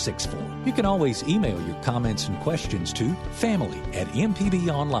 1-877-672-7464. You can always email your comments and questions to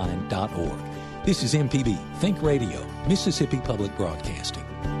family@mpbonline.org. This is MPB Think Radio, Mississippi Public Broadcasting.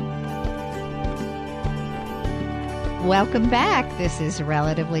 Welcome back. This is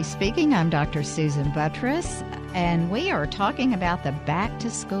Relatively Speaking. I'm Dr. Susan Buttross, and we are talking about the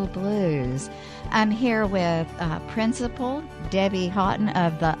back-to-school blues. I'm here with Principal Debbie Houghton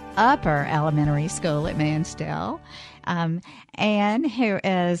of the Upper Elementary School at Mansdale, and who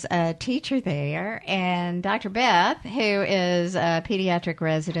is a teacher there, and Dr. Beth, who is a pediatric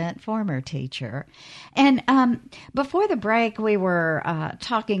resident, former teacher. And before the break, we were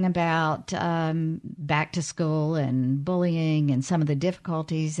talking about back to school and bullying and some of the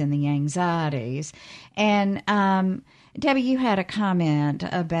difficulties and the anxieties. And Debbie, you had a comment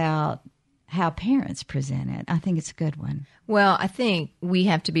about how parents present it. I think it's a good one. Well, I think we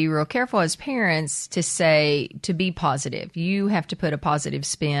have to be real careful as parents to be positive. You have to put a positive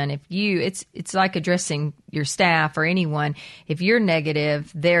spin. It's like addressing your staff or anyone. If you're negative,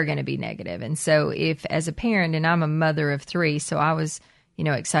 they're going to be negative. And so if as a parent, and I'm a mother of 3, so I was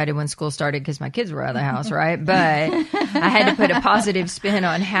excited when school started because my kids were out of the house, right? But I had to put a positive spin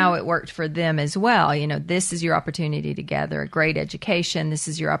on how it worked for them as well. This is your opportunity to gather a great education. This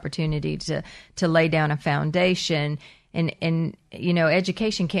is your opportunity to lay down a foundation. And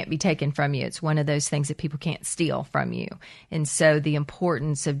education can't be taken from you. It's one of those things that people can't steal from you. And so the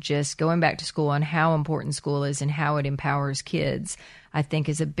importance of just going back to school and how important school is and how it empowers kids, I think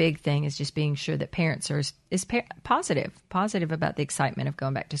is a big thing, is just being sure that parents are positive about the excitement of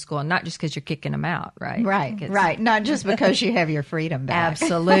going back to school, and not just because you're kicking them out, right? Right. Not just because you have your freedom back.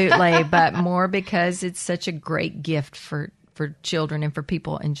 Absolutely, but more because it's such a great gift for children and for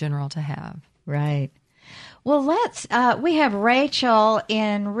people in general to have. Right. Well, we have Rachel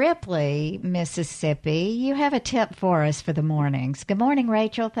in Ripley, Mississippi. You have a tip for us for the mornings. Good morning,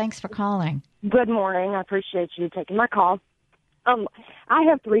 Rachel. Thanks for calling. Good morning. I appreciate you taking my call. I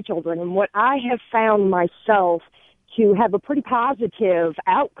have 3 children, and what I have found myself to have a pretty positive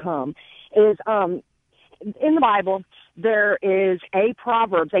outcome is in the Bible, there is a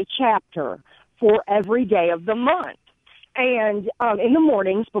Proverbs, a chapter for every day of the month. And in the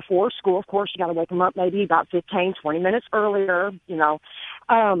mornings before school, of course, you got to wake them up maybe about 15, 20 minutes earlier,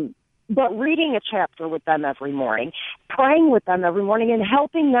 but reading a chapter with them every morning, praying with them every morning, and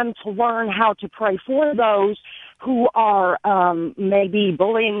helping them to learn how to pray for those who are maybe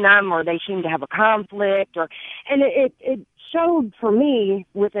bullying them, or they seem to have a conflict, and it showed for me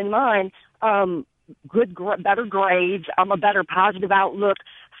within mine better grades, a better positive outlook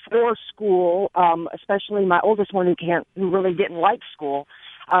for school, especially my oldest one who really didn't like school.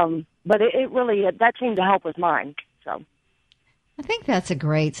 But it really that seemed to help with mine. So I think that's a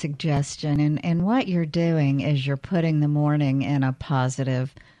great suggestion, and what you're doing is you're putting the morning in a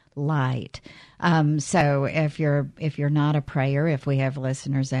positive light. So if you're not a prayer, if we have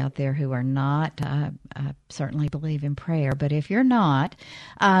listeners out there who are not, I certainly believe in prayer, but if you're not,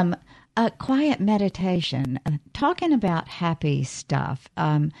 a quiet meditation, talking about happy stuff,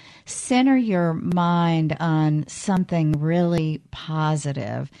 center your mind on something really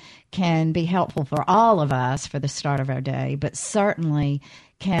positive can be helpful for all of us for the start of our day, but certainly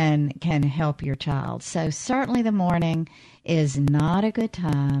can help your child. So certainly the morning is not a good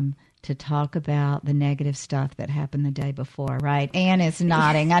time to talk about the negative stuff that happened the day before, right? Anne is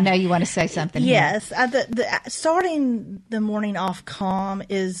nodding. I know you want to say something. Yes. The starting the morning off calm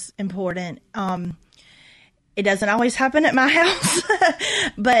is important. It doesn't always happen at my house,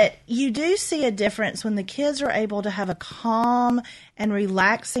 but you do see a difference when the kids are able to have a calm and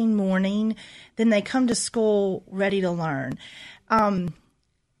relaxing morning, then they come to school ready to learn.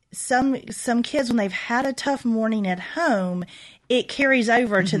 Some kids, when they've had a tough morning at home, it carries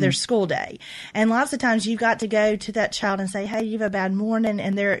over to their school day. And lots of times you've got to go to that child and say, hey, you have a bad morning,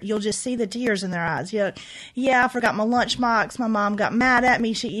 and you'll just see the tears in their eyes. Yeah, I forgot my lunchbox. My mom got mad at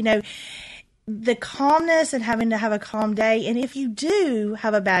me. The calmness and having to have a calm day. And if you do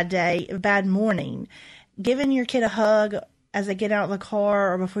have a bad day, a bad morning, giving your kid a hug as they get out of the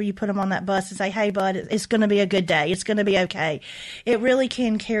car or before you put them on that bus and say, hey, bud, it's going to be a good day. It's going to be okay. It really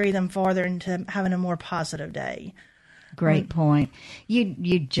can carry them farther into having a more positive day. Great point.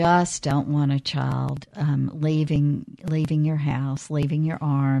 You just don't want a child leaving your house, leaving your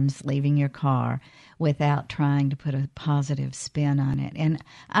arms, leaving your car without trying to put a positive spin on it. And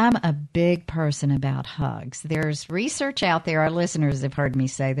I'm a big person about hugs. There's research out there. Our listeners have heard me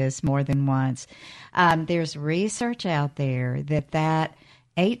say this more than once. There's research out there that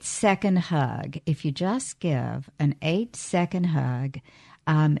 8-second hug, if you just give an 8-second hug,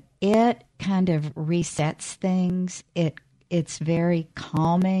 it kind of resets things. It's very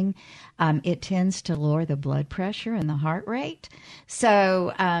calming. It tends to lower the blood pressure and the heart rate.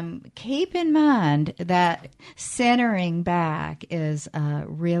 So keep in mind that centering back is a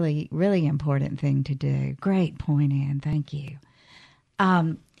really, really important thing to do. Great point, Ann. Thank you.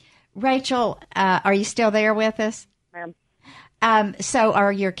 Rachel, are you still there with us? Ma'am. So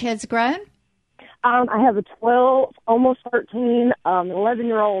are your kids grown? I have a 12, almost 13,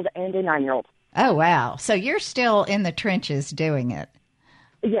 11-year-old, and a 9-year-old. Oh, wow. So you're still in the trenches doing it.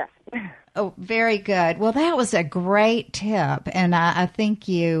 Yes. Oh, very good. Well, that was a great tip, and I think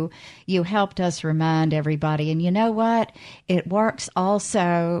you helped us remind everybody. And you know what? It works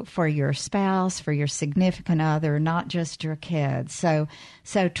also for your spouse, for your significant other, not just your kids. So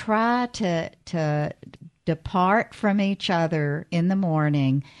try to depart from each other in the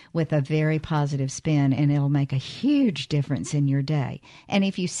morning with a very positive spin, and it'll make a huge difference in your day. And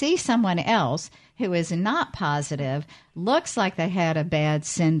if you see someone else who is not positive, looks like they had a bad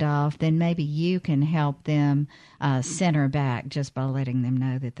send-off, then maybe you can help them center back just by letting them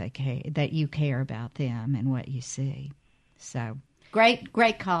know that that you care about them and what you see. So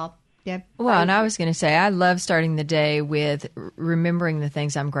great call. Yep. Well, and I was going to say, I love starting the day with remembering the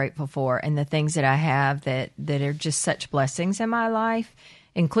things I'm grateful for and the things that I have that are just such blessings in my life,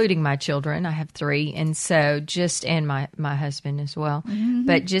 including my children. I have 3. And so and my husband as well. Mm-hmm.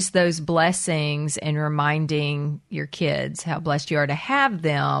 But just those blessings and reminding your kids how blessed you are to have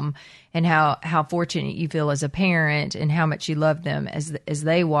them and how fortunate you feel as a parent and how much you love them as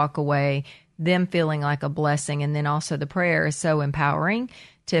they walk away, them feeling like a blessing. And then also the prayer is so empowering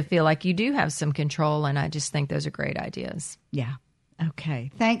to feel like you do have some control, and I just think those are great ideas. Yeah.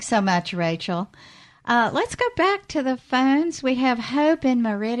 Okay. Thanks so much, Rachel. Let's go back to the phones. We have Hope in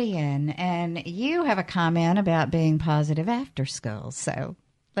Meridian, and you have a comment about being positive after school. So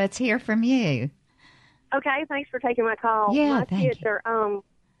let's hear from you. Okay. Thanks for taking my call. Yeah, my kids are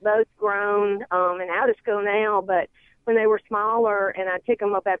both grown and out of school now, but when they were smaller and I pick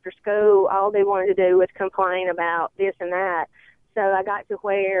them up after school, all they wanted to do was complain about this and that. So I got to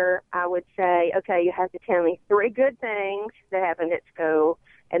where I would say, okay, you have to tell me 3 good things that happened at school,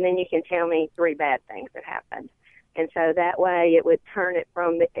 and then you can tell me 3 bad things that happened. And so that way it would turn it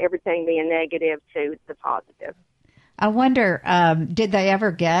from everything being negative to the positive. I wonder, did they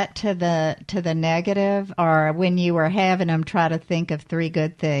ever get to the negative, or when you were having them try to think of 3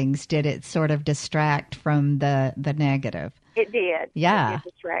 good things, did it sort of distract from the negative? It did. Yeah. It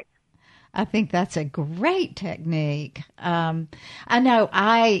did distract. I think that's a great technique. I know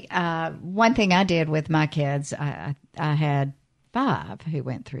one thing I did with my kids, I had 5 who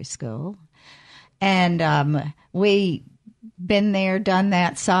went through school, and we been there, done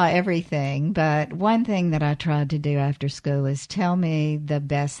that, saw everything. But one thing that I tried to do after school is tell me the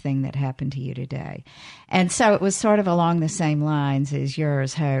best thing that happened to you today. And so it was sort of along the same lines as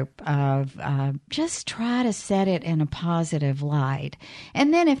yours, Hope, of just try to set it in a positive light.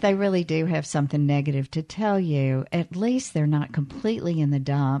 And then if they really do have something negative to tell you, at least they're not completely in the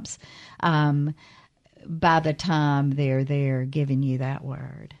dumps by the time they're there giving you that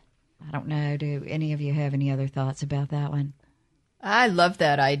word. I don't know. Do any of you have any other thoughts about that one? I love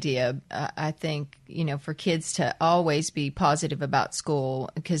that idea. I think, for kids to always be positive about school,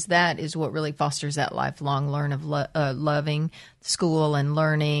 because that is what really fosters that lifelong learn of loving school and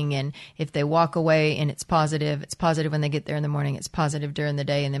learning. And if they walk away and it's positive when they get there in the morning, it's positive during the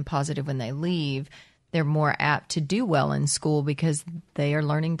day, and then positive when they leave, they're more apt to do well in school because they are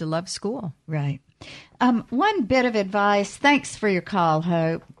learning to love school. Right. One bit of advice. Thanks for your call,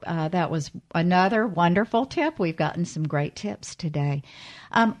 Hope. That was another wonderful tip. We've gotten some great tips today.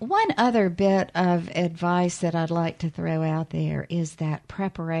 One other bit of advice that I'd like to throw out there is that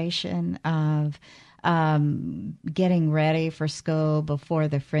preparation of getting ready for school before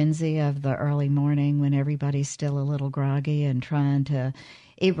the frenzy of the early morning when everybody's still a little groggy and trying to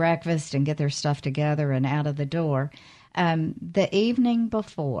eat breakfast and get their stuff together and out of the door. The evening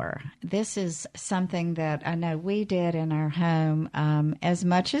before, this is something that I know we did in our home as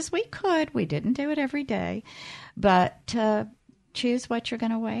much as we could. We didn't do it every day, but choose what you're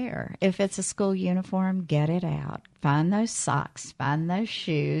going to wear. If it's a school uniform, get it out. Find those socks, find those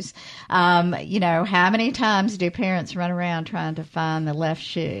shoes. How many times do parents run around trying to find the left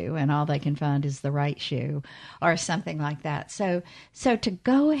shoe and all they can find is the right shoe or something like that? So to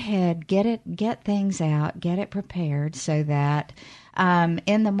go ahead, get things out, get it prepared so that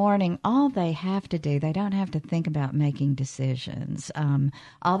in the morning, all they have to do, they don't have to think about making decisions.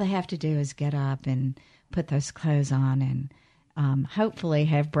 All they have to do is get up and put those clothes on and hopefully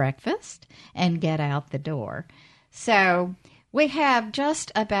have breakfast and get out the door. So We have just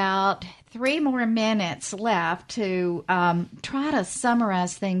about 3 more minutes left to try to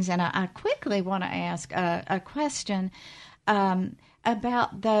summarize things, and I quickly want to ask a question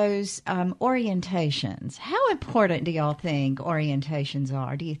about those orientations. How important do y'all think orientations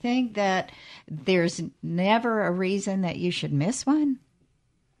are? Do you think that there's never a reason that you should miss one?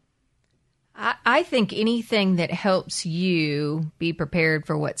 I think anything that helps you be prepared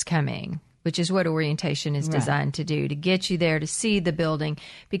for what's coming, which is what orientation is designed to do, to get you there to see the building.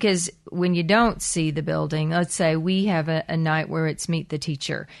 Because when you don't see the building, let's say we have a night where it's meet the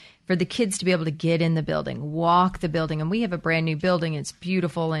teacher, for the kids to be able to get in the building, walk the building. And we have a brand new building. It's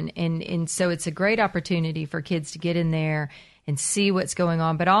beautiful. And so it's a great opportunity for kids to get in there and see what's going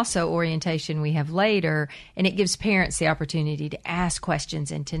on, but also orientation we have later, and it gives parents the opportunity to ask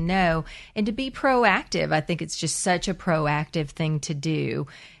questions and to know and to be proactive. I think it's just such a proactive thing to do.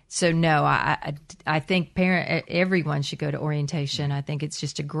 So no, I think everyone should go to orientation. I think it's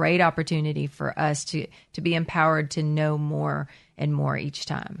just a great opportunity for us to be empowered to know more and more each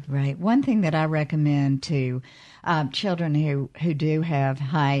time. Right. One thing that I recommend to children who do have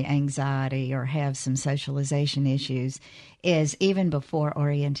high anxiety or have some socialization issues is even before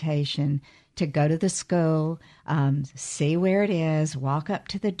orientation to go to the school, see where it is, walk up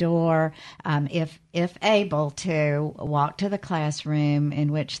to the door, if able to walk to the classroom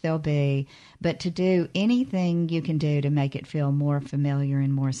in which they'll be, but to do anything you can do to make it feel more familiar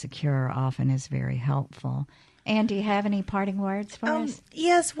and more secure often is very helpful. Ann, do you have any parting words for us?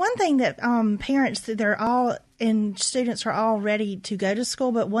 Yes, one thing that parents, they're all, and students are all ready to go to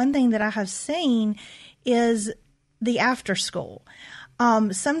school, but one thing that I have seen is the after school.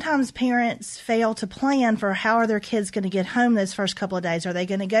 Sometimes parents fail to plan for how are their kids going to get home those first couple of days. Are they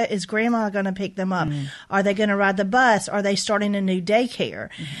going to go? Is grandma going to pick them up? Are they going to ride the bus? Are they starting a new daycare?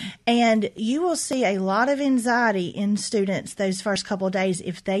 And you will see a lot of anxiety in students those first couple of days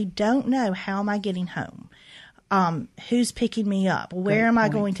if they don't know, how am I getting home? Who's picking me up? Where am I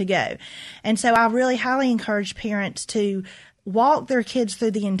going to go? And so I really highly encourage parents to walk their kids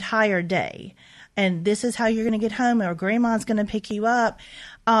through the entire day. And this is how you're going to get home, or grandma's going to pick you up.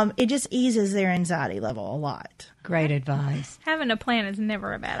 It just eases their anxiety level a lot. Great advice. Having a plan is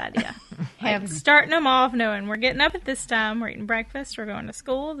never a bad idea. Starting them off knowing we're getting up at this time, we're eating breakfast, we're going to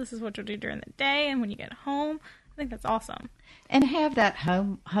school, this is what you'll do during the day, and when you get home. I think that's awesome. And have that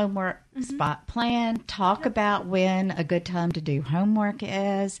homework spot plan. Talk about when a good time to do homework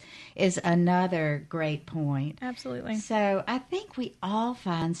is another great point. Absolutely. So I think we all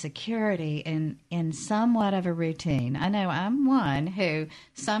find security in somewhat of a routine. I know I'm one who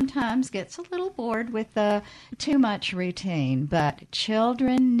sometimes gets a little bored with the too much routine, but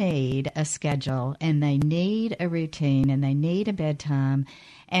children need a schedule, and they need a routine, and they need a bedtime,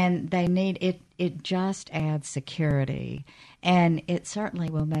 and they need it. It just adds security, and it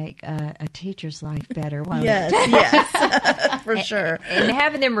certainly will make a teacher's life better, won't it? Yes, for sure. And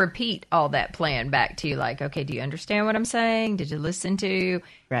having them repeat all that plan back to you, like, okay, do you understand what I'm saying? Did you listen to?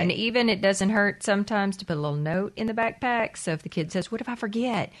 Right. And even it doesn't hurt sometimes to put a little note in the backpack. So if the kid says, what if I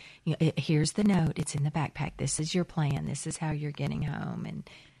forget? Here's the note. It's in the backpack. This is your plan. This is how you're getting home. And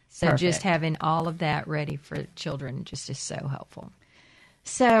so Perfect. Just having all of that ready for children just is so helpful.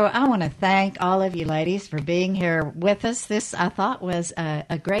 So I want to thank all of you ladies for being here with us. This, I thought, was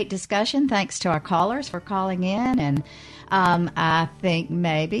a great discussion. Thanks to our callers for calling in. And I think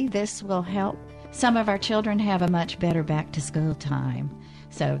maybe this will help some of our children have a much better back-to-school time.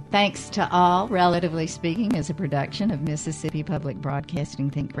 So thanks to all. Relatively Speaking is a production of Mississippi Public Broadcasting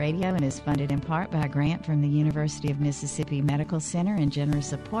Think Radio and is funded in part by a grant from the University of Mississippi Medical Center and generous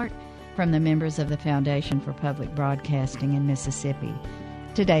support from the members of the Foundation for Public Broadcasting in Mississippi.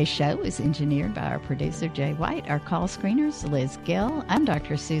 Today's show is engineered by our producer, Jay White. Our call screeners, Liz Gill. I'm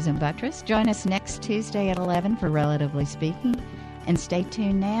Dr. Susan Buttress. Join us next Tuesday at 11 for Relatively Speaking. And stay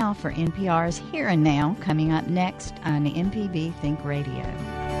tuned now for NPR's Here and Now, coming up next on MPB Think Radio.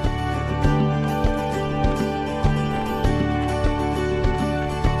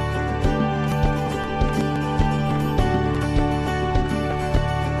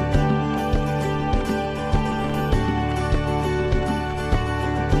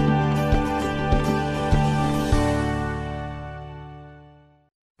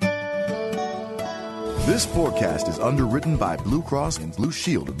 This forecast is underwritten by Blue Cross and Blue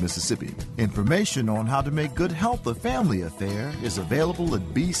Shield of Mississippi. Information on how to make good health a family affair is available at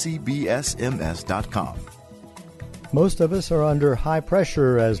bcbsms.com. Most of us are under high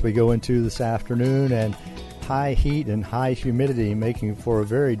pressure as we go into this afternoon, and high heat and high humidity making for a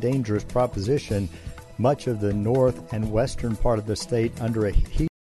very dangerous proposition. Much of the north and western part of the state under a heat